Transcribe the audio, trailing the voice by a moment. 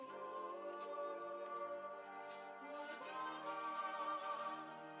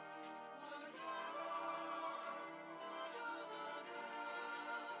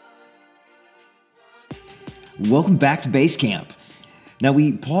Welcome back to Base Camp. Now,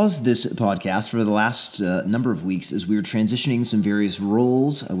 we paused this podcast for the last number of weeks as we were transitioning some various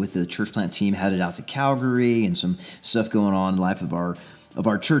roles with the church plant team headed out to Calgary and some stuff going on in the life of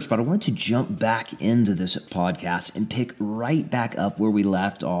our church. But I wanted to jump back into this podcast and pick right back up where we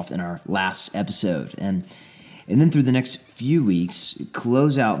left off in our last episode. And then through the next few weeks,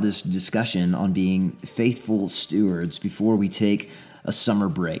 close out this discussion on being faithful stewards before we take a summer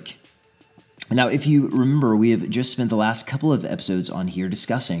break. Now, if you remember, we have just spent the last couple of episodes on here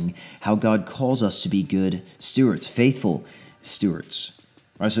discussing how God calls us to be good stewards, faithful stewards.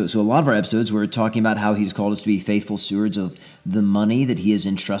 All right, so a lot of our episodes, we're talking about how he's called us to be faithful stewards of the money that he has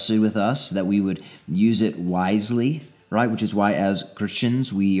entrusted with us, that we would use it wisely, right? Which is why as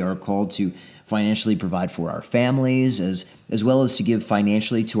Christians, we are called to financially provide for our families, as well as to give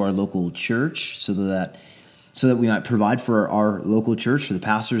financially to our local church so that we might provide for our local church, for the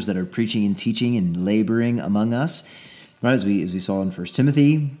pastors that are preaching and teaching and laboring among us, right, as we saw in 1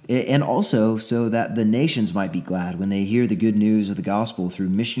 Timothy, and also so that the nations might be glad when they hear the good news of the gospel through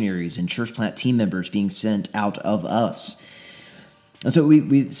missionaries and church plant team members being sent out of us. And so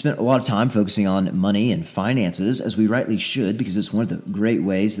we spent a lot of time focusing on money and finances, as we rightly should, because it's one of the great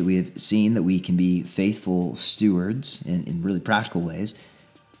ways that we have seen that we can be faithful stewards in really practical ways.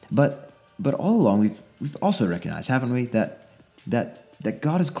 But all along, we've also recognized, haven't we, that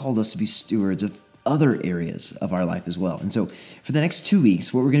God has called us to be stewards of other areas of our life as well. And so for the next 2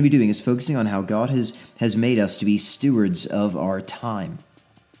 weeks, what we're going to be doing is focusing on how God has made us to be stewards of our time.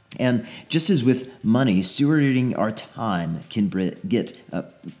 And just as with money, stewarding our time can get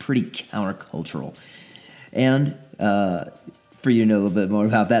pretty countercultural. And for you to know a little bit more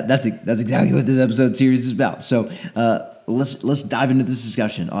about that, that's exactly what this episode series is about. So let's dive into this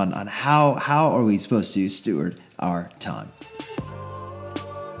discussion on how are we supposed to steward our time.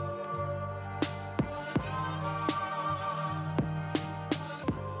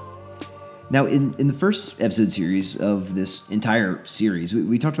 Now, in the first episode series of this entire series,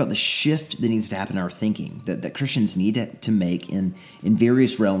 we talked about the shift that needs to happen in our thinking that Christians need to make in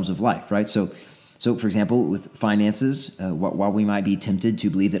various realms of life, right? So for example, with finances, while we might be tempted to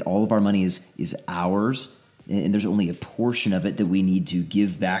believe that all of our money is ours, and there's only a portion of it that we need to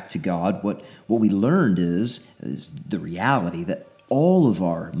give back to God, what we learned is the reality that all of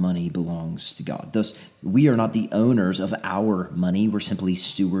our money belongs to God. Thus, we are not the owners of our money. We're simply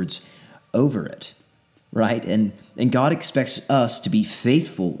stewards over it, right? And God expects us to be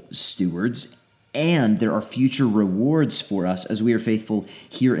faithful stewards, and there are future rewards for us as we are faithful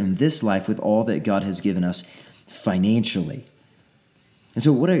here in this life with all that God has given us financially. And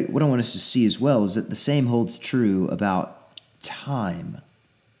so what I want us to see as well is that the same holds true about time,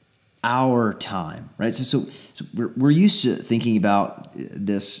 our time, right? So we're used to thinking about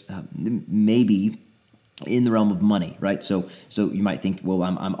this maybe in the realm of money, right? So you might think, well,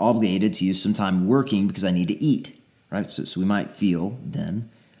 I'm obligated to use some time working because I need to eat, right? So we might feel then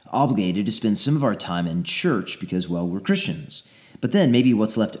obligated to spend some of our time in church because, well, we're Christians. But then maybe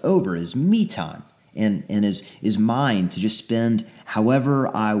what's left over is me time and is mine to just spend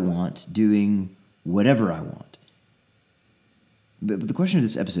however I want, doing whatever I want. But the question of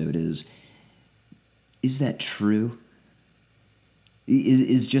this episode is that true?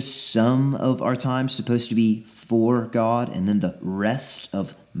 Is just some of our time supposed to be for God, and then the rest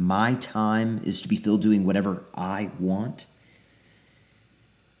of my time is to be filled doing whatever I want?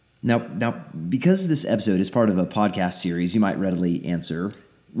 Now, because this episode is part of a podcast series, you might readily answer,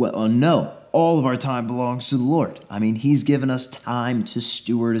 well, no, all of our time belongs to the Lord. I mean, he's given us time to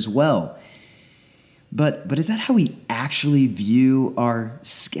steward as well. But is that how we actually view our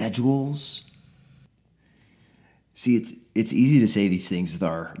schedules? See, it's easy to say these things with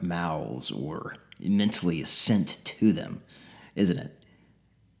our mouths or mentally assent to them, isn't it?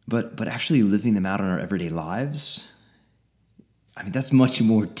 But actually living them out in our everyday lives, I mean, that's much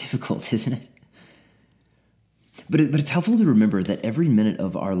more difficult, isn't it? But it's helpful to remember that every minute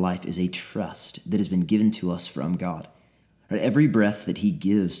of our life is a trust that has been given to us from God. Right? Every breath that he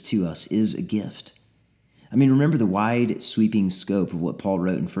gives to us is a gift. I mean, remember the wide sweeping scope of what Paul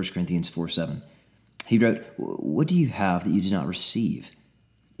wrote in 1 Corinthians 4:7. He wrote, "What do you have that you did not receive?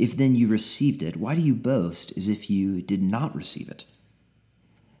 If then you received it, why do you boast as if you did not receive it?"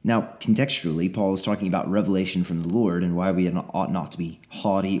 Now, contextually, Paul is talking about revelation from the Lord and why we ought not to be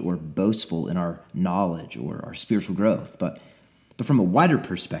haughty or boastful in our knowledge or our spiritual growth. But from a wider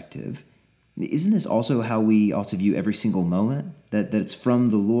perspective, isn't this also how we ought to view every single moment? That it's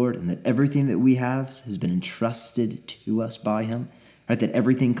from the Lord and that everything that we have has been entrusted to us by him? right? That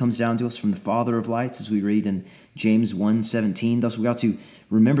everything comes down to us from the Father of lights, as we read in James 1:17. Thus, we ought to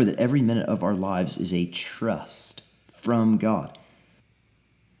remember that every minute of our lives is a trust from God.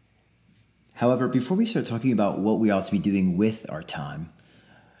 However, before we start talking about what we ought to be doing with our time,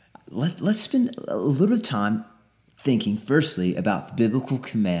 let's spend a little time thinking, firstly, about the biblical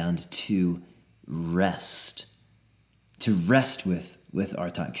command to rest with our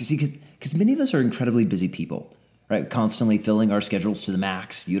time. Because many of us are incredibly busy people, right? Constantly filling our schedules to the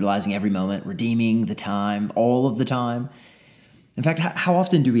max, utilizing every moment, redeeming the time, all of the time. In fact, how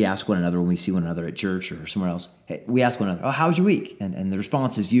often do we ask one another when we see one another at church or somewhere else? Hey, we ask one another, "Oh, how's your week?" And the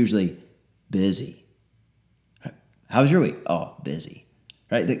response is usually busy. Right? How's your week? Oh, busy.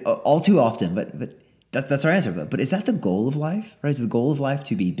 Right? All too often, but that's our answer. But is that the goal of life? Right? Is the goal of life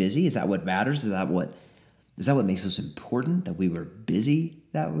to be busy? Is that what matters? Is that what makes us important? That we were busy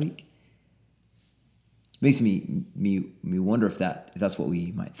that week? Makes me wonder if that's what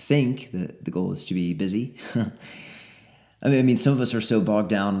we might think, that the goal is to be busy. I mean, some of us are so bogged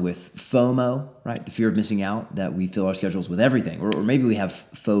down with FOMO, right? The fear of missing out, that we fill our schedules with everything. Or maybe we have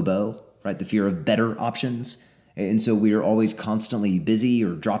FOBO, right? The fear of better options. And so we are always constantly busy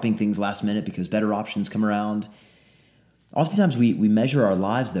or dropping things last minute because better options come around. Oftentimes we measure our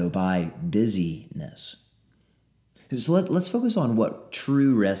lives, though, by busyness. So let's focus on what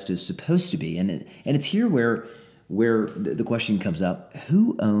true rest is supposed to be. And it's here where the question comes up: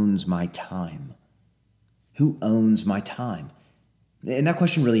 who owns my time? Who owns my time? And that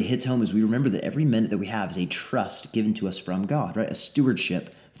question really hits home as we remember that every minute that we have is a trust given to us from God, right? A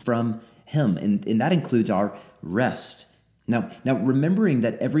stewardship from Him. And that includes our rest. Now remembering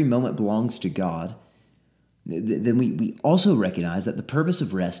that every moment belongs to God, then we also recognize that the purpose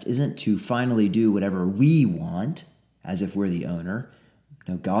of rest isn't to finally do whatever we want, as if we're the owner.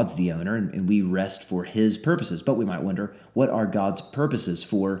 No, God's the owner, and we rest for His purposes. But we might wonder, what are God's purposes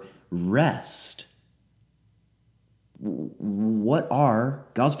for rest? What are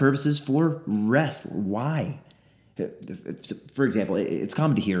God's purposes for rest? Why? For example, it's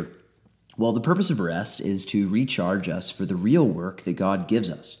common to hear, well, the purpose of rest is to recharge us for the real work that God gives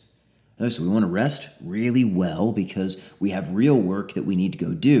us. So we want to rest really well because we have real work that we need to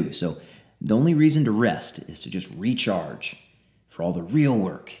go do. So the only reason to rest is to just recharge for all the real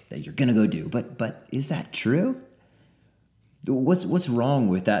work that you're going to go do. But is that true? What's wrong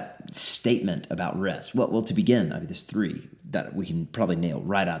with that statement about rest? Well, to begin, there's three that we can probably nail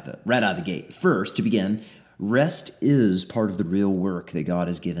right out of the gate. First, to begin, rest is part of the real work that God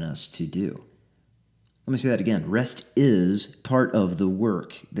has given us to do. Let me say that again. Rest is part of the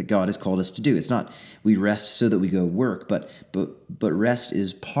work that God has called us to do. It's not we rest so that we go work, but rest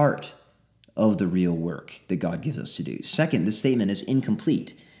is part of the real work that God gives us to do. Second, this statement is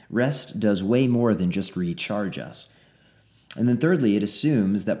incomplete. Rest does way more than just recharge us. And then thirdly, it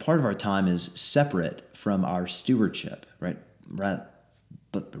assumes that part of our time is separate from our stewardship, right?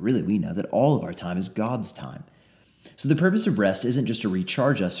 But really, we know that all of our time is God's time. So the purpose of rest isn't just to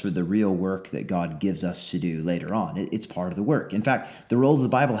recharge us for the real work that God gives us to do later on. It's part of the work. In fact, the role the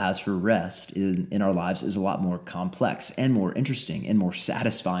Bible has for rest in our lives is a lot more complex and more interesting and more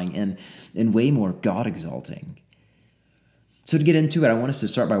satisfying and way more God-exalting. So to get into it, I want us to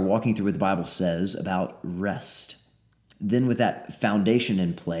start by walking through what the Bible says about rest. Then with that foundation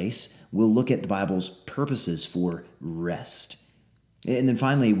in place, we'll look at the Bible's purposes for rest. And then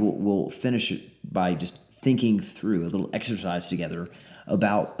finally, we'll finish it by just thinking through a little exercise together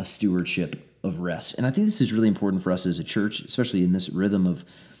about a stewardship of rest. And I think this is really important for us as a church, especially in this rhythm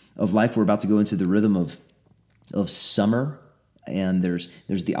of life. We're about to go into the rhythm of summer, and there's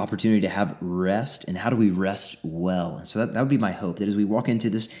the opportunity to have rest. And how do we rest well? And so that would be my hope, that as we walk into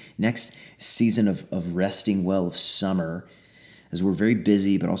this next season of resting well, of summer, as we're very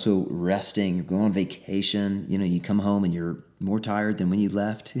busy, but also resting, you're going on vacation, you come home and you're more tired than when you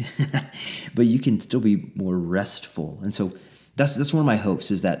left, but you can still be more restful. And so that's one of my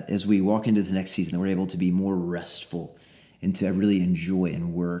hopes, is that as we walk into the next season, that we're able to be more restful and to really enjoy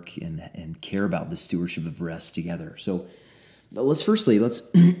and work and care about the stewardship of rest together. So let's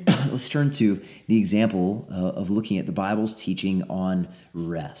turn to the example of looking at the Bible's teaching on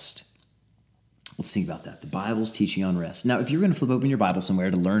rest. Let's think about that. The Bible's teaching on rest. Now, if you're going to flip open your Bible somewhere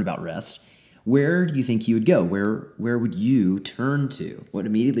to learn about rest, where do you think you would go? Where would you turn to? What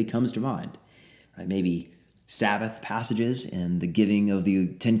immediately comes to mind? Right, maybe Sabbath passages and the giving of the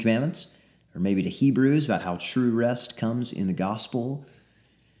Ten Commandments, or maybe to Hebrews about how true rest comes in the gospel.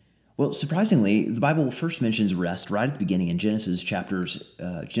 Well, surprisingly, the Bible first mentions rest right at the beginning in Genesis chapter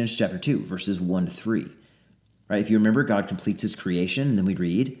 2, verses 1 to 3. Right? If you remember, God completes His creation, and then we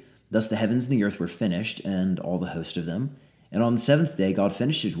read, "Thus the heavens and the earth were finished, and all the host of them. And on the seventh day, God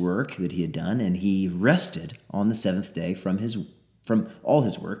finished his work that he had done, and he rested on the seventh day from all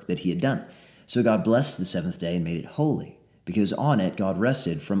his work that he had done. So God blessed the seventh day and made it holy, because on it God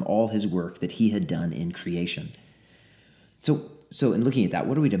rested from all his work that he had done in creation. So in looking at that,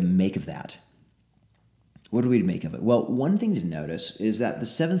 what are we to make of that? What are we to make of it? Well, one thing to notice is that the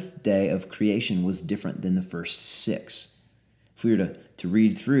seventh day of creation was different than the first six. If we were to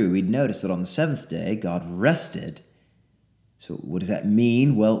read through, we'd notice that on the seventh day, God rested. So what does that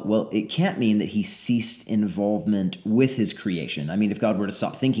mean? Well, it can't mean that he ceased involvement with his creation. I mean, if God were to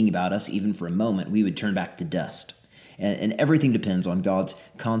stop thinking about us even for a moment, we would turn back to dust. And everything depends on God's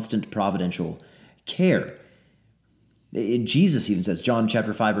constant providential care. Jesus even says, John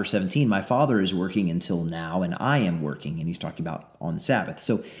chapter 5, verse 17, my Father is working until now, and I am working. And he's talking about on the Sabbath.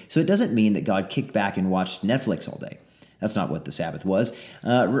 So it doesn't mean that God kicked back and watched Netflix all day. That's not what the Sabbath was.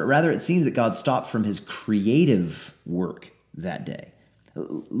 Rather, it seems that God stopped from his creative work that day,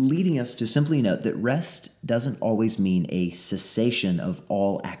 leading us to simply note that rest doesn't always mean a cessation of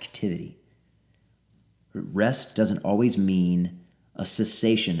all activity. Rest doesn't always mean a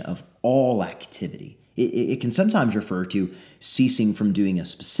cessation of all activity. It can sometimes refer to ceasing from doing a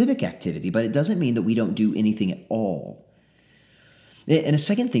specific activity, but it doesn't mean that we don't do anything at all. And a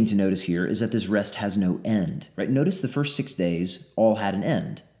second thing to notice here is that this rest has no end, right? Notice the first 6 days all had an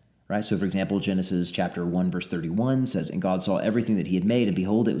end, right? So for example, Genesis chapter 1, verse 31 says, and God saw everything that he had made, and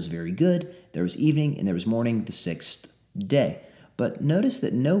behold, it was very good. There was evening and there was morning, the sixth day. But notice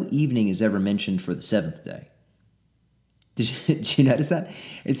that no evening is ever mentioned for the seventh day. Did you notice that?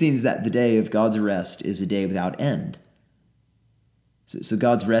 It seems that the day of God's rest is a day without end. So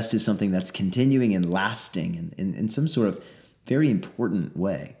God's rest is something that's continuing and lasting in some sort of very important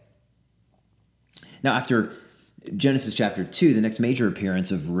way. Now, after Genesis chapter 2, the next major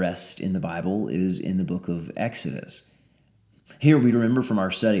appearance of rest in the Bible is in the book of Exodus. Here we remember from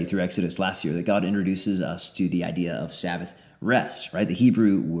our study through Exodus last year that God introduces us to the idea of Sabbath rest, right? The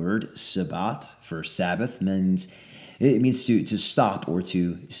Hebrew word sabbat for Sabbath means to stop or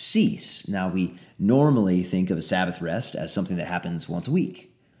to cease. Now, we normally think of a Sabbath rest as something that happens once a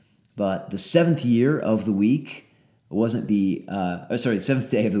week. But the seventh year of the week wasn't the seventh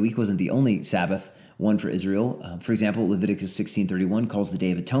day of the week wasn't the only Sabbath one for Israel. For example, Leviticus 16:31 calls the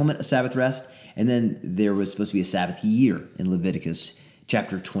Day of Atonement a Sabbath rest. And then there was supposed to be a Sabbath year in Leviticus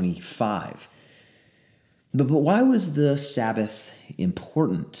chapter 25. But why was the Sabbath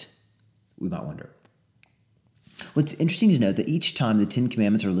important, we might wonder? Well, it's interesting to note that each time the Ten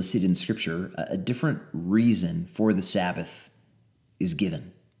Commandments are listed in Scripture, a different reason for the Sabbath is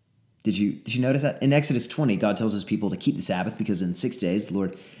given. Did you notice that? In Exodus 20, God tells his people to keep the Sabbath because in 6 days the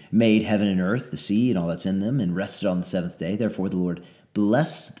Lord made heaven and earth, the sea, and all that's in them, and rested on the seventh day. Therefore the Lord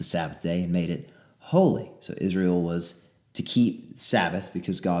blessed the Sabbath day and made it holy. So Israel was to keep Sabbath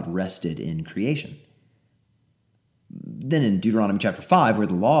because God rested in creation. Then in Deuteronomy chapter 5, where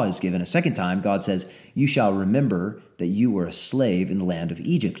the law is given a second time, God says, you shall remember that you were a slave in the land of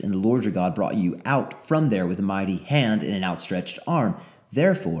Egypt, and the Lord your God brought you out from there with a mighty hand and an outstretched arm.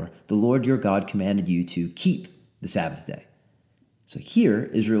 Therefore, the Lord your God commanded you to keep the Sabbath day. So here,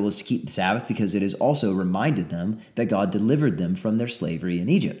 Israel was to keep the Sabbath because it has also reminded them that God delivered them from their slavery in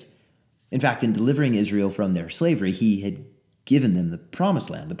Egypt. In fact, in delivering Israel from their slavery, he had given them the Promised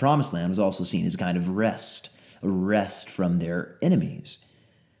Land. The Promised Land was also seen as a kind of rest, a rest from their enemies.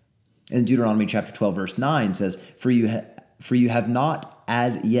 And Deuteronomy chapter 12, verse 9 says, For you have not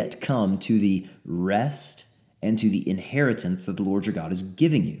as yet come to the rest and to the inheritance that the Lord your God is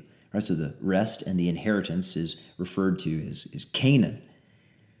giving you. Right? So the rest and the inheritance is referred to as Canaan.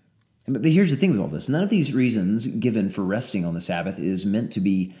 But here's the thing with all this. None of these reasons given for resting on the Sabbath is meant to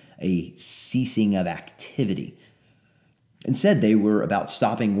be a ceasing of activity. Instead, they were about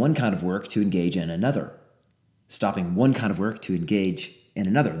stopping one kind of work to engage in another. Stopping one kind of work to engage in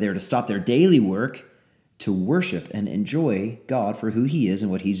another. They're to stop their daily work to worship and enjoy God for who he is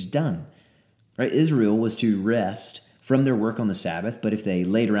and what he's done. Right? Israel was to rest from their work on the Sabbath, but if they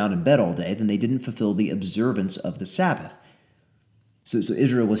laid around in bed all day, then they didn't fulfill the observance of the Sabbath. So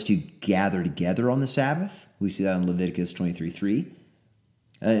Israel was to gather together on the Sabbath. We see that in Leviticus 23:3.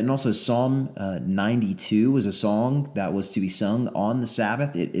 And also Psalm 92 was a song that was to be sung on the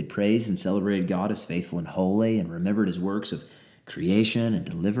Sabbath. It praised and celebrated God as faithful and holy and remembered his works of creation and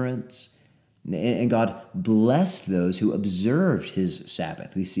deliverance. And God blessed those who observed his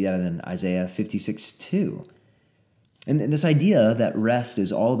Sabbath. We see that in Isaiah 56:2. And this idea that rest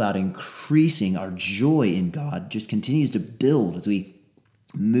is all about increasing our joy in God just continues to build as we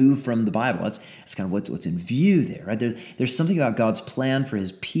move from the Bible. That's kind of what's in view there, right? There's something about God's plan for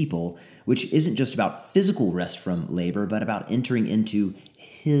his people, which isn't just about physical rest from labor, but about entering into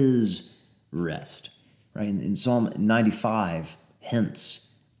his rest, right? In Psalm 95,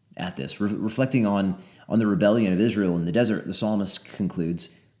 hints at this, reflecting on the rebellion of Israel in the desert, the psalmist concludes,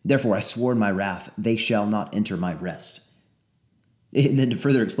 "Therefore I swore in my wrath, they shall not enter my rest." And then to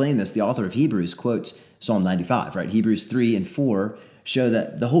further explain this, the author of Hebrews quotes Psalm 95, right? Hebrews 3 and 4 show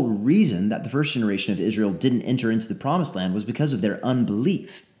that the whole reason that the first generation of Israel didn't enter into the promised land was because of their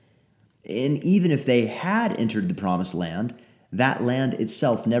unbelief. And even if they had entered the promised land, that land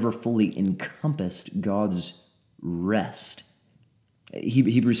itself never fully encompassed God's rest.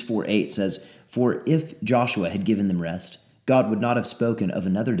 Hebrews 4:8 says, "For if Joshua had given them rest, God would not have spoken of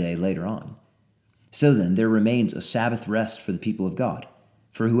another day later on. So then, there remains a Sabbath rest for the people of God.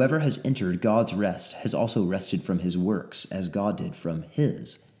 For whoever has entered God's rest has also rested from his works, as God did from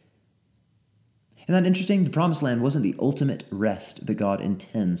his." Isn't that interesting? The promised land wasn't the ultimate rest that God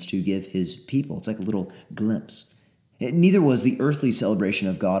intends to give his people. It's like a little glimpse. Neither was the earthly celebration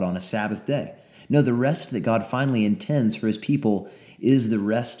of God on a Sabbath day. No, the rest that God finally intends for his people is the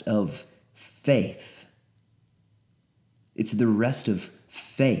rest of faith. It's the rest of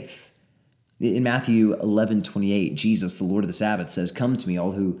faith. In Matthew 11:28, Jesus, the Lord of the Sabbath, says, "Come to me,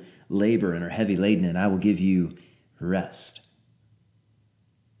 all who labor and are heavy laden, and I will give you rest."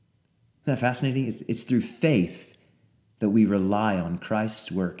 Isn't that fascinating? It's through faith that we rely on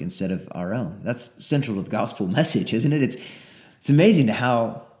Christ's work instead of our own. That's central to the gospel message, isn't it? It's amazing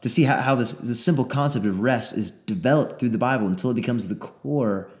to see how this simple concept of rest is developed through the Bible until it becomes the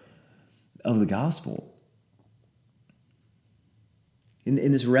core of the gospel. And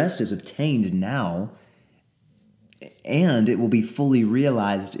this rest is obtained now, and it will be fully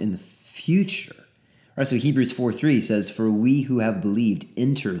realized in the future. All right, so Hebrews 4:3 says, "For we who have believed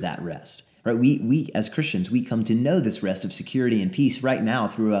enter that rest." Right? We as Christians, we come to know this rest of security and peace right now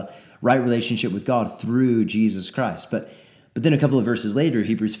through a right relationship with God through Jesus Christ. But then a couple of verses later,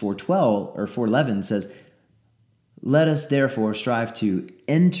 Hebrews 4:12 or 4:11 says, "Let us therefore strive to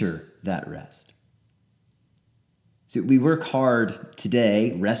enter that rest." So we work hard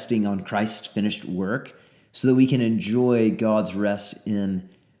today, resting on Christ's finished work, so that we can enjoy God's rest in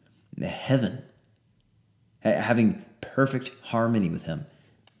heaven, having perfect harmony with him.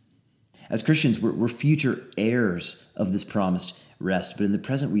 As Christians, we're future heirs of this promised rest, but in the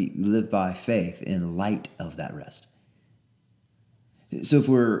present, we live by faith in light of that rest. So if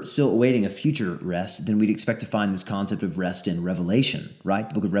we're still awaiting a future rest, then we'd expect to find this concept of rest in Revelation, right?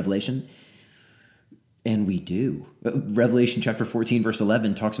 The book of Revelation. And we do. Revelation chapter 14, verse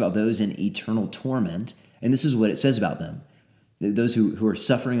 11 talks about those in eternal torment, and this is what it says about them. Those who are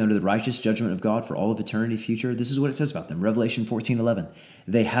suffering under the righteous judgment of God for all of eternity future, this is what it says about them. Revelation 14:11.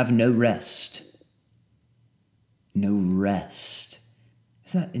 They have no rest. No rest.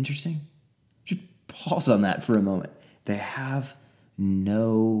 Isn't that interesting? Just pause on that for a moment. They have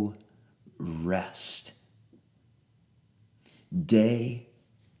no rest. Day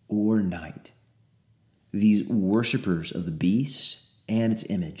or night, these worshipers of the beast and its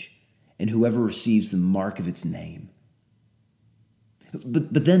image, and whoever receives the mark of its name.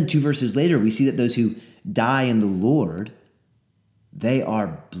 But then 2 verses later, we see that those who die in the Lord, they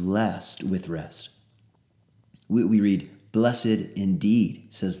are blessed with rest. We read, "Blessed indeed,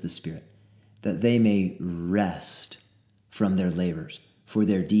 says the Spirit, that they may rest from their labors, for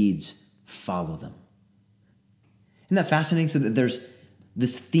their deeds follow them." Isn't that fascinating? So that there's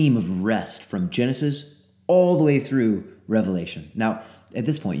this theme of rest from Genesis all the way through Revelation. Now, at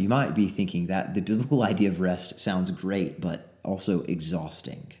this point, you might be thinking that the biblical idea of rest sounds great, but also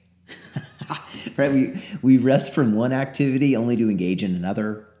exhausting. Right? We rest from one activity only to engage in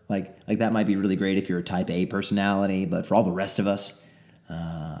another. Like that might be really great if you're a type A personality, but for all the rest of us,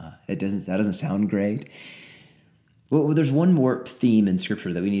 that doesn't sound great. Well, there's one more theme in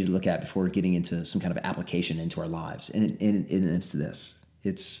Scripture that we need to look at before getting into some kind of application into our lives, and it's this.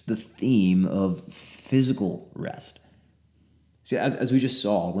 It's the theme of physical rest. See, as we just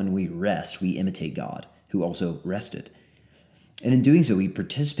saw, when we rest, we imitate God, who also rested. And in doing so, we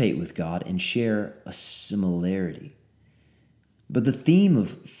participate with God and share a similarity. But the theme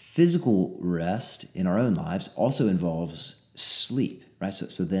of physical rest in our own lives also involves sleep, right?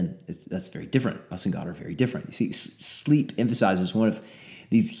 So then that's very different. Us and God are very different. You see, sleep emphasizes one of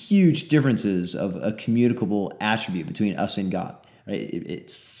these huge differences of a communicable attribute between us and God. Right?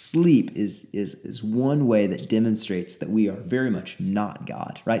 Sleep is one way that demonstrates that we are very much not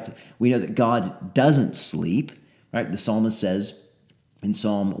God, right? We know that God doesn't sleep, right? The psalmist says in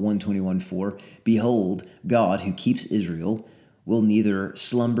Psalm 121:4, "Behold, God who keeps Israel will neither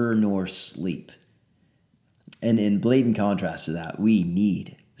slumber nor sleep. And in blatant contrast to that, we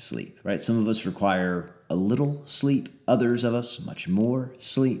need sleep, right? Some of us require a little sleep, others of us much more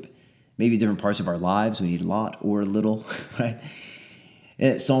sleep. Maybe different parts of our lives, we need a lot or a little, right?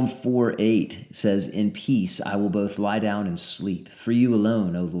 And Psalm 4:8 says, "In peace I will both lie down and sleep. For you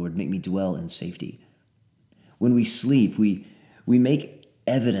alone, O Lord, make me dwell in safety." When we sleep, we make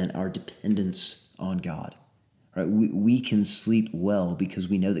evident our dependence on God. Right? We can sleep well because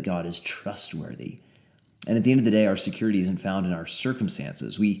we know that God is trustworthy. And at the end of the day, our security isn't found in our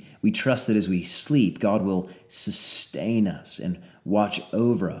circumstances. We trust that as we sleep, God will sustain us and watch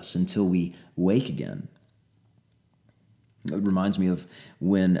over us until we wake again. It reminds me of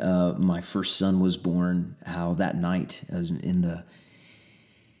when my first son was born, how that night I was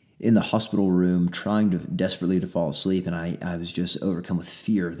in the hospital room trying desperately to fall asleep, and I was just overcome with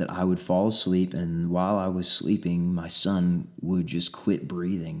fear that I would fall asleep, and while I was sleeping, my son would just quit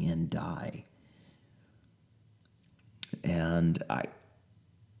breathing and die. And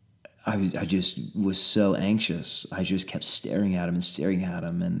I just was so anxious. I just kept staring at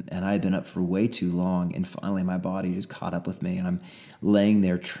him, and I had been up for way too long, and finally my body just caught up with me, and I'm laying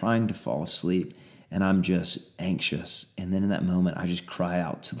there trying to fall asleep, and I'm just anxious. And then in that moment, I just cry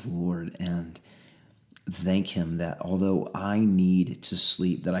out to the Lord and thank him that although I need to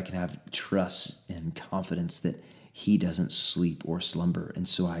sleep, that I can have trust and confidence that he doesn't sleep or slumber. And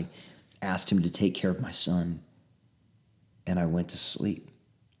so I asked him to take care of my son, and I went to sleep,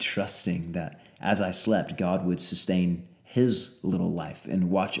 trusting that as I slept, God would sustain his little life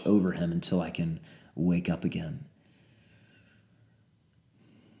and watch over him until I can wake up again.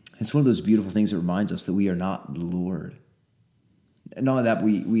 It's one of those beautiful things that reminds us that we are not the Lord. And not only that,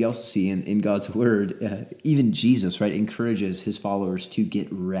 we also see in God's word, even Jesus, right, encourages his followers to get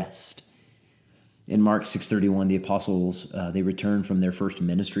rest. In Mark 6:31, the apostles, they returned from their first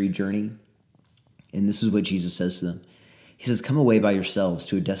ministry journey. And this is what Jesus says to them. He says, "Come away by yourselves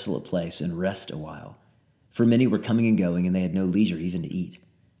to a desolate place and rest a while. For many were coming and going, and they had no leisure even to eat."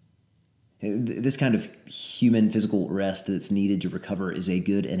 This kind of human physical rest that's needed to recover is a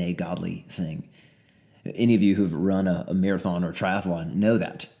good and a godly thing. Any of you who've run a marathon or triathlon know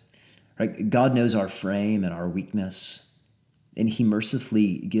that. Right? God knows our frame and our weakness, and he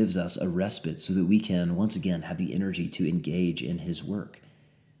mercifully gives us a respite so that we can once again have the energy to engage in his work.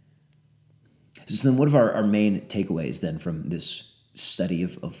 So then what are our main takeaways then from this study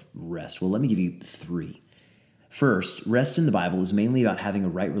of rest? Well, let me give you 3. First, rest in the Bible is mainly about having a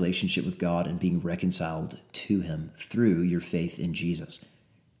right relationship with God and being reconciled to him through your faith in Jesus.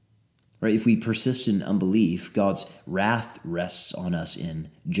 Right? If we persist in unbelief, God's wrath rests on us in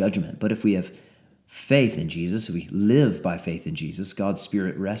judgment. But if we have faith in Jesus, if we live by faith in Jesus, God's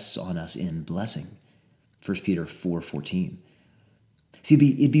Spirit rests on us in blessing. 1 Peter 4:14. See,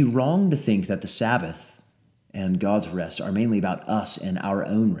 it'd be wrong to think that the Sabbath and God's rest are mainly about us and our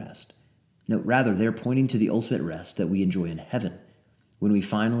own rest. No, rather, they're pointing to the ultimate rest that we enjoy in heaven when we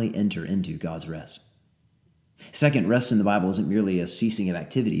finally enter into God's rest. Second, rest in the Bible isn't merely a ceasing of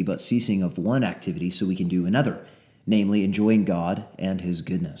activity, but ceasing of one activity so we can do another, namely enjoying God and his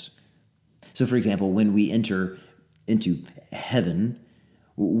goodness. So, for example, when we enter into heaven,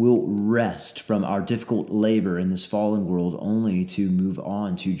 we'll rest from our difficult labor in this fallen world only to move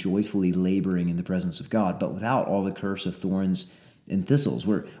on to joyfully laboring in the presence of God, but without all the curse of thorns and thistles.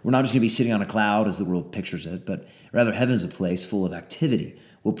 We're not just going to be sitting on a cloud as the world pictures it, but rather heaven is a place full of activity.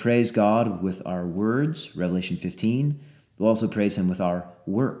 We'll praise God with our words, Revelation 15. We'll also praise him with our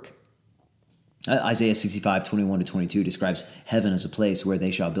work. Isaiah 65:21-22 describes heaven as a place where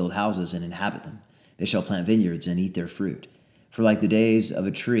they shall build houses and inhabit them. They shall plant vineyards and eat their fruit. For like the days of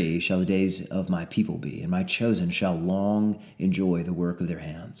a tree shall the days of my people be, and my chosen shall long enjoy the work of their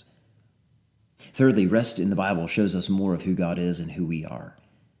hands. Thirdly, rest in the Bible shows us more of who God is and who we are.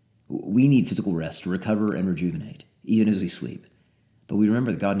 We need physical rest to recover and rejuvenate, even as we sleep. But we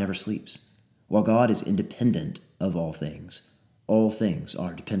remember that God never sleeps. While God is independent of all things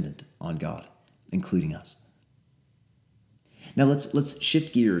are dependent on God, including us. Now let's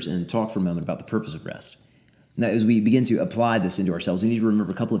shift gears and talk for a moment about the purpose of rest. Now, as we begin to apply this into ourselves, we need to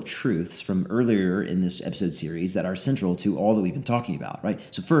remember a couple of truths from earlier in this episode series that are central to all that we've been talking about, right?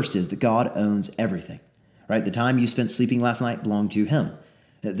 So first is that God owns everything, right? The time you spent sleeping last night belonged to him.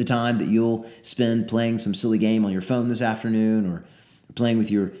 The time that you'll spend playing some silly game on your phone this afternoon or playing with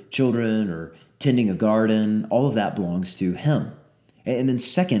your children or tending a garden, all of that belongs to him. And then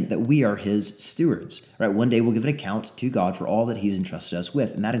second, that we are his stewards, right? One day we'll give an account to God for all that he's entrusted us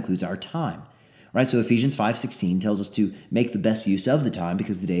with, and that includes our time. Right, so Ephesians 5:16 tells us to make the best use of the time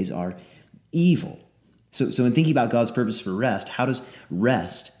because the days are evil. So in thinking about God's purpose for rest, how does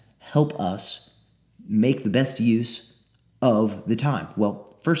rest help us make the best use of the time?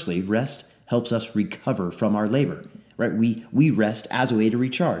 Well, firstly, rest helps us recover from our labor, right? We rest as a way to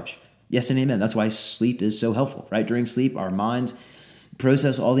recharge. Yes and amen. That's why sleep is so helpful, right? During sleep, our minds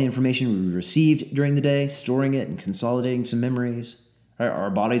process all the information we received during the day, storing it and consolidating some memories. Right? Our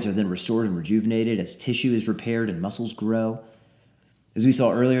bodies are then restored and rejuvenated as tissue is repaired and muscles grow. As we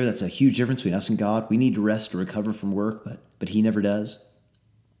saw earlier, that's a huge difference between us and God. We need to rest to recover from work, but He never does.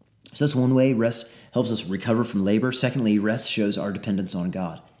 So that's one way rest helps us recover from labor. Secondly, rest shows our dependence on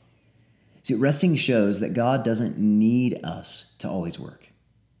God. See, resting shows that God doesn't need us to always work.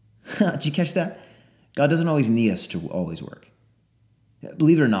 Did you catch that? God doesn't always need us to always work.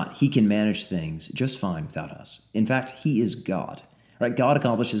 Believe it or not, He can manage things just fine without us. In fact, He is God. Right? God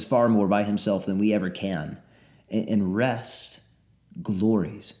accomplishes far more by Himself than we ever can. And rest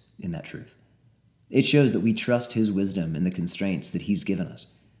glories in that truth. It shows that we trust His wisdom and the constraints that He's given us.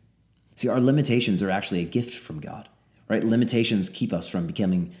 See, our limitations are actually a gift from God, right? Limitations keep us from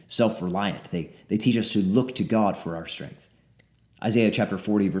becoming self-reliant. They teach us to look to God for our strength. Isaiah chapter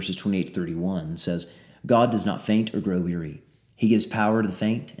 40, verses 28-31 says, God does not faint or grow weary. He gives power to the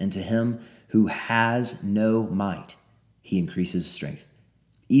faint, and to him who has no might, He increases strength.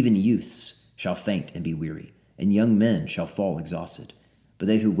 Even youths shall faint and be weary, and young men shall fall exhausted. But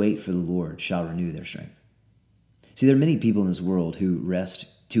they who wait for the Lord shall renew their strength. See, there are many people in this world who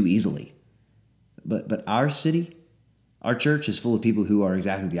rest too easily. But our city, our church is full of people who are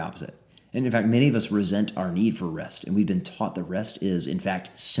exactly the opposite. And in fact, many of us resent our need for rest, and we've been taught that rest is, in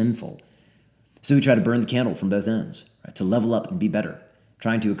fact, sinful. So we try to burn the candle from both ends, right, to level up and be better,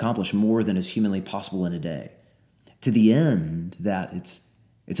 trying to accomplish more than is humanly possible in a day, to the end that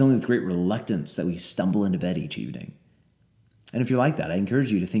it's only with great reluctance that we stumble into bed each evening. And if you're like that, I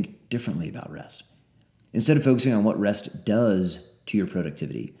encourage you to think differently about rest. Instead of focusing on what rest does to your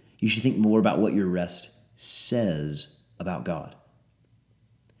productivity, you should think more about what your rest says about God.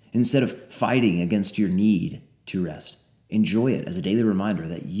 Instead of fighting against your need to rest, enjoy it as a daily reminder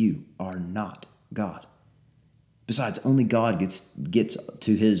that you are not God. Besides, only God gets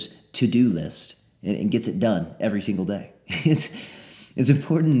to His to-do list and gets it done every single day. It's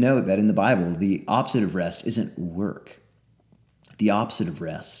important to note that in the Bible, the opposite of rest isn't work. The opposite of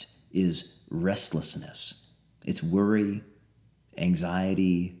rest is restlessness. It's worry,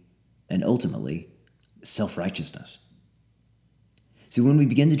 anxiety, and ultimately, self-righteousness. See, when we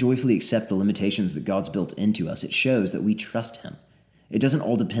begin to joyfully accept the limitations that God's built into us, it shows that we trust Him. It doesn't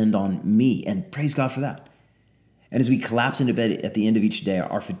all depend on me, and praise God for that. And as we collapse into bed at the end of each day,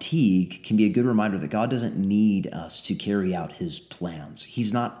 our fatigue can be a good reminder that God doesn't need us to carry out His plans.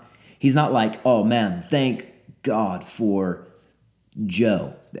 He's not like, oh man, thank God for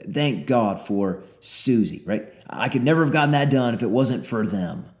Joe. Thank God for Susie, right? I could never have gotten that done if it wasn't for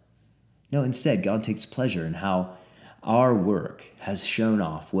them. No, instead, God takes pleasure in how our work has shown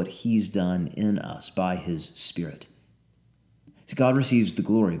off what He's done in us by His Spirit. So God receives the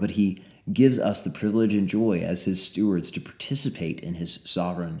glory, but He gives us the privilege and joy as His stewards to participate in His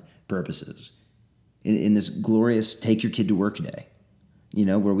sovereign purposes. In this glorious take your kid to work day,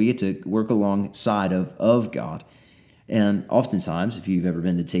 where we get to work alongside of God. And oftentimes, if you've ever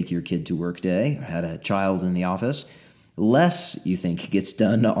been to take your kid to work day or had a child in the office, less you think gets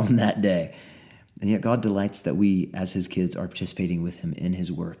done on that day. And yet God delights that we, as His kids, are participating with Him in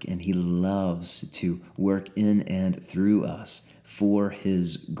His work. And He loves to work in and through us for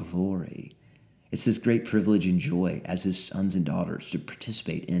His glory. It's this great privilege and joy as His sons and daughters to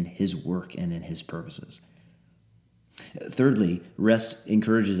participate in His work and in His purposes. Thirdly, rest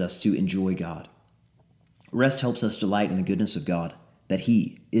encourages us to enjoy God. Rest helps us delight in the goodness of God, that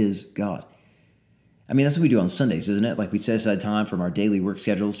He is God. I mean, that's what we do on Sundays, isn't it? Like we set aside time from our daily work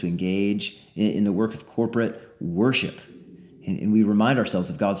schedules to engage in the work of corporate worship. And we remind ourselves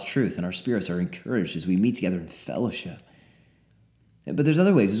of God's truth, and our spirits are encouraged as we meet together in fellowship. But there's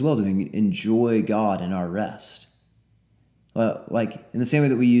other ways as well to enjoy God in our rest. Like in the same way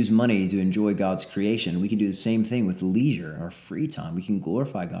that we use money to enjoy God's creation, we can do the same thing with leisure, our free time. We can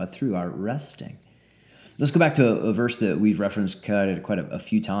glorify God through our resting. Let's go back to a verse that we've referenced quite a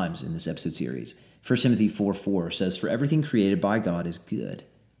few times in this episode series. 1 Timothy 4:4 says, "For everything created by God is good.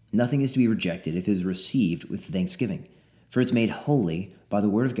 Nothing is to be rejected if it is received with thanksgiving, for it's made holy by the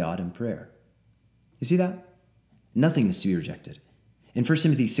word of God and prayer." You see that? Nothing is to be rejected. And 1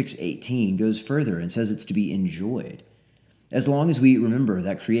 Timothy 6:18 goes further and says it's to be enjoyed, as long as we remember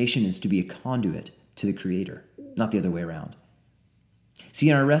that creation is to be a conduit to the Creator, not the other way around. See,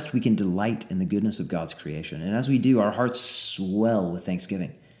 in our rest, we can delight in the goodness of God's creation. And as we do, our hearts swell with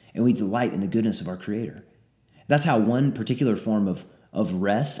thanksgiving. and we delight in the goodness of our Creator. That's how one particular form of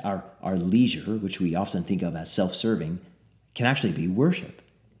rest, our leisure, which we often think of as self-serving, can actually be worship.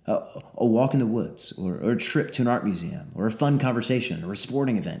 A walk in the woods, or a trip to an art museum, or a fun conversation, or a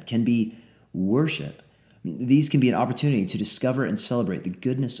sporting event can be worship. These can be an opportunity to discover and celebrate the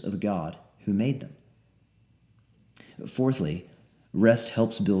goodness of God who made them. Fourthly, rest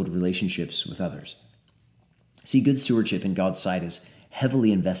helps build relationships with others. See, good stewardship in God's sight is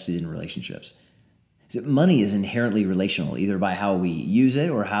heavily invested in relationships. So money is inherently relational, either by how we use it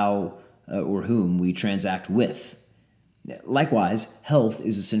or how or whom we transact with. Likewise, health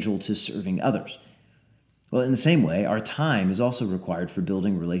is essential to serving others. Well, in the same way, our time is also required for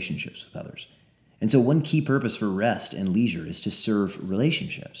building relationships with others. And so one key purpose for rest and leisure is to serve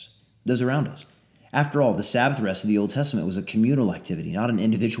relationships, those around us. After all, the Sabbath rest of the Old Testament was a communal activity, not an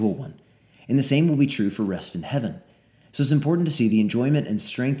individual one. And the same will be true for rest in heaven. So it's important to see the enjoyment and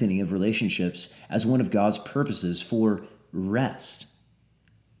strengthening of relationships as one of God's purposes for rest.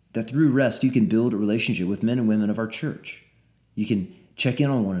 That through rest, you can build a relationship with men and women of our church. You can check in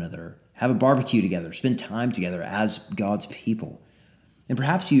on one another, have a barbecue together, spend time together as God's people. And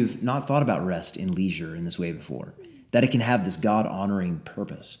perhaps you've not thought about rest and leisure in this way before, that it can have this God-honoring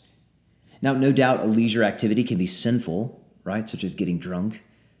purpose. Now, no doubt a leisure activity can be sinful, right, such as getting drunk.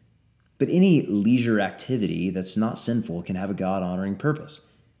 But any leisure activity that's not sinful can have a God-honoring purpose.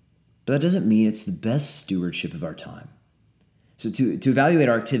 But that doesn't mean it's the best stewardship of our time. So to evaluate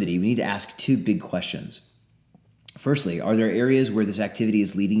our activity, we need to ask two big questions. Firstly, are there areas where this activity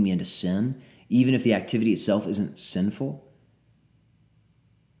is leading me into sin, even if the activity itself isn't sinful?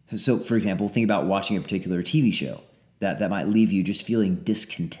 So, for example, think about watching a particular TV show that might leave you just feeling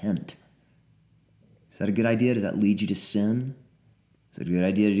discontent. Is that a good idea? Does that lead you to sin? Is it a good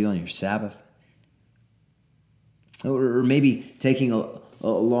idea to do on your Sabbath? Or maybe taking a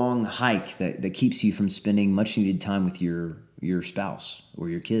long hike that keeps you from spending much needed time with your spouse or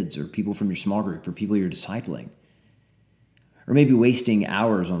your kids or people from your small group or people you're discipling. Or maybe wasting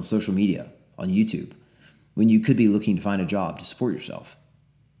hours on social media, on YouTube, when you could be looking to find a job to support yourself.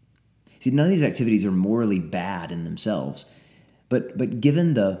 See, none of these activities are morally bad in themselves, but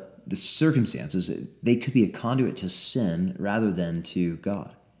given the circumstances, they could be a conduit to sin rather than to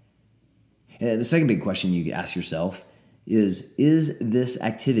God. And the second big question you could ask yourself is this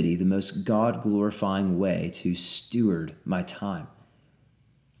activity the most God-glorifying way to steward my time?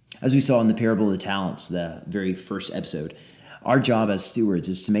 As we saw in the parable of the talents, the very first episode, our job as stewards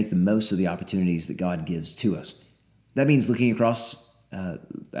is to make the most of the opportunities that God gives to us. That means looking across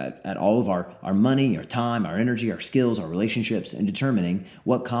at all of our money, our time, our energy, our skills, our relationships, and determining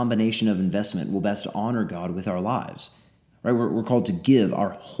what combination of investment will best honor God with our lives. Right? We're called to give our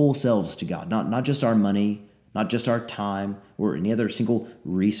whole selves to God, not just our money, not just our time or any other single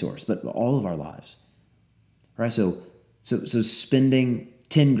resource, but all of our lives. Right? So spending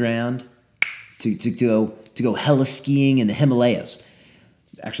 10 grand to go heli skiing in the Himalayas.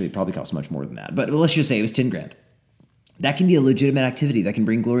 Actually, it probably costs much more than that, but let's just say it was 10 grand. That can be a legitimate activity that can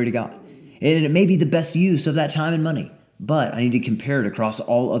bring glory to God. And it may be the best use of that time and money, but I need to compare it across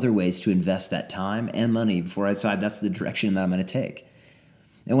all other ways to invest that time and money before I decide that's the direction that I'm going to take.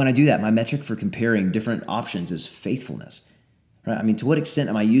 And when I do that, my metric for comparing different options is faithfulness. Right? I mean, to what extent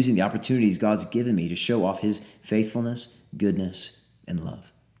am I using the opportunities God's given me to show off His faithfulness, goodness, and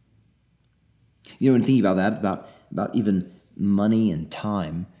love? When thinking about that, about even money and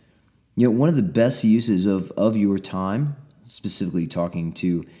time, one of the best uses of your time, specifically talking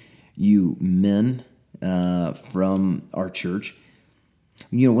to you men from our church,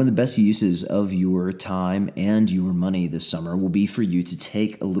 one of the best uses of your time and your money this summer will be for you to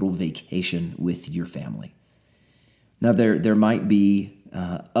take a little vacation with your family. Now, there might be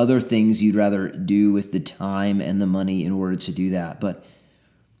other things you'd rather do with the time and the money in order to do that, but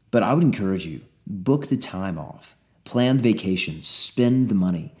I would encourage you, book the time off, plan the vacation, spend the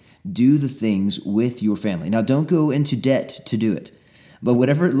money, do the things with your family. Now, don't go into debt to do it, but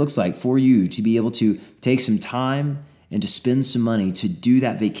whatever it looks like for you to be able to take some time and to spend some money to do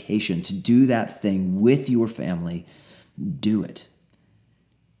that vacation, to do that thing with your family, do it.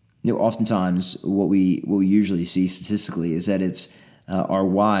 Oftentimes what we usually see statistically is that it's our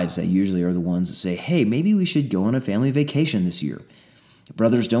wives that usually are the ones that say, hey, maybe we should go on a family vacation this year.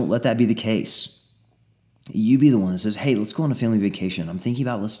 Brothers, don't let that be the case. You be the one that says, hey, let's go on a family vacation. I'm thinking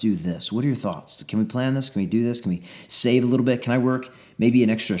about let's do this. What are your thoughts? Can we plan this? Can we do this? Can we save a little bit? Can I work maybe an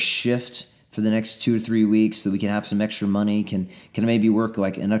extra shift for the next 2 or 3 weeks so we can have some extra money? Can I maybe work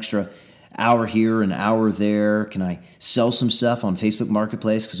like an extra hour here, an hour there? Can I sell some stuff on Facebook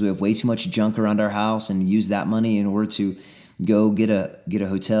Marketplace because we have way too much junk around our house and use that money in order to Go get a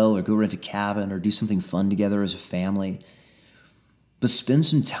hotel or go rent a cabin or do something fun together as a family. But spend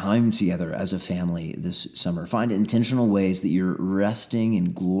some time together as a family this summer. Find intentional ways that you're resting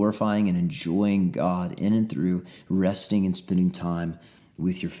and glorifying and enjoying God in and through resting and spending time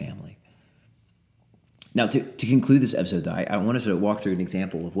with your family. Now, to conclude this episode, though, I want us to walk through an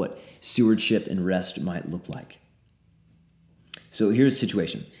example of what stewardship and rest might look like. So here's the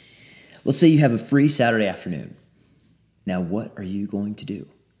situation. Let's say you have a free Saturday afternoon. Now, what are you going to do?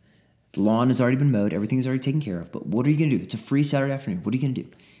 The lawn has already been mowed. Everything is already taken care of. But what are you going to do? It's a free Saturday afternoon. What are you going to do?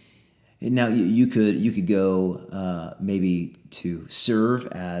 And now, you could go maybe to serve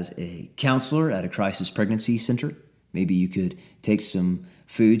as a counselor at a crisis pregnancy center. Maybe you could take some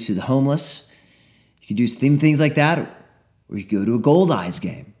food to the homeless. You could do things like that. Or you could go to a Gold Eyes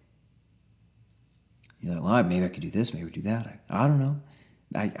game. You're like, well, maybe I could do this. Maybe do that. I don't know.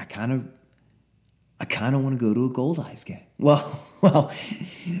 I kind of want to go to a Gold Eyes game. Well,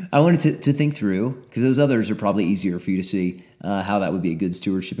 I wanted to think through, because those others are probably easier for you to see how that would be a good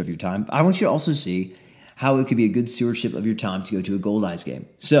stewardship of your time. I want you to also see how it could be a good stewardship of your time to go to a Gold Eyes game.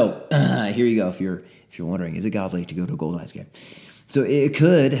 So here you go. If you're wondering, is it godly to go to a Gold Eyes game? So it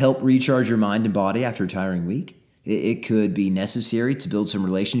could help recharge your mind and body after a tiring week. It could be necessary to build some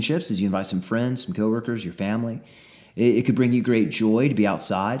relationships as you invite some friends, some coworkers, your family. It could bring you great joy to be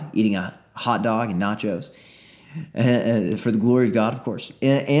outside eating a hot dog and nachos for the glory of God, of course.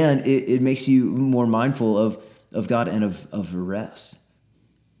 And it makes you more mindful of God and of rest.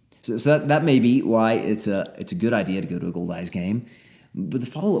 So that may be why it's a good idea to go to a Gold Eyes game. But the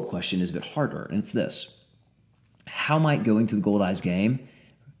follow-up question is a bit harder, and it's this. How might going to the Gold Eyes game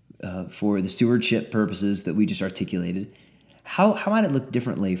for the stewardship purposes that we just articulated, how might it look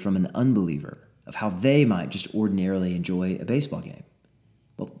differently from an unbeliever of how they might just ordinarily enjoy a baseball game?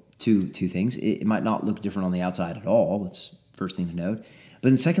 Well, two things. It might not look different on the outside at all. That's the first thing to note. But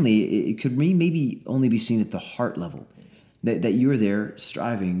then secondly, it could maybe only be seen at the heart level, that you are there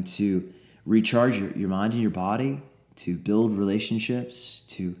striving to recharge your mind and your body, to build relationships,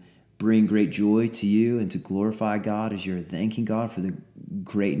 to bring great joy to you, and to glorify God as you're thanking God for the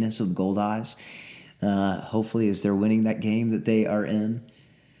greatness of the Gold Eyes. Hopefully as they're winning that game that they are in.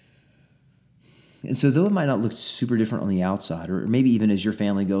 And so though it might not look super different on the outside, or maybe even as your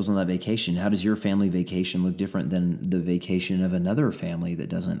family goes on that vacation, how does your family vacation look different than the vacation of another family that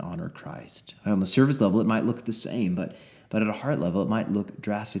doesn't honor Christ? On the surface level, it might look the same, but at a heart level, it might look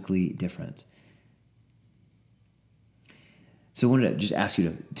drastically different. So I wanted to just ask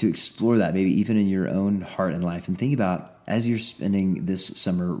you to explore that, maybe even in your own heart and life, and think about, as you're spending this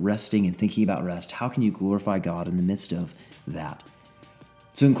summer resting and thinking about rest, how can you glorify God in the midst of that?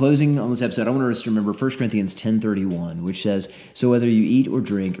 So in closing on this episode, I want us to remember 1 Corinthians 10:31, which says, "So whether you eat or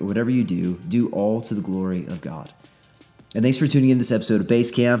drink or whatever you do all to the glory of God." And thanks for tuning in this episode of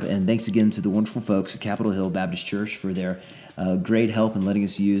Base Camp, and thanks again to the wonderful folks at Capitol Hill Baptist Church for their great help in letting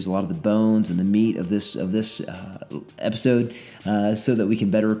us use a lot of the bones and the meat of this episode so that we can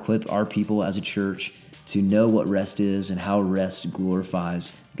better equip our people as a church to know what rest is and how rest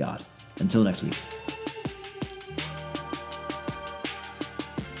glorifies God. Until next week.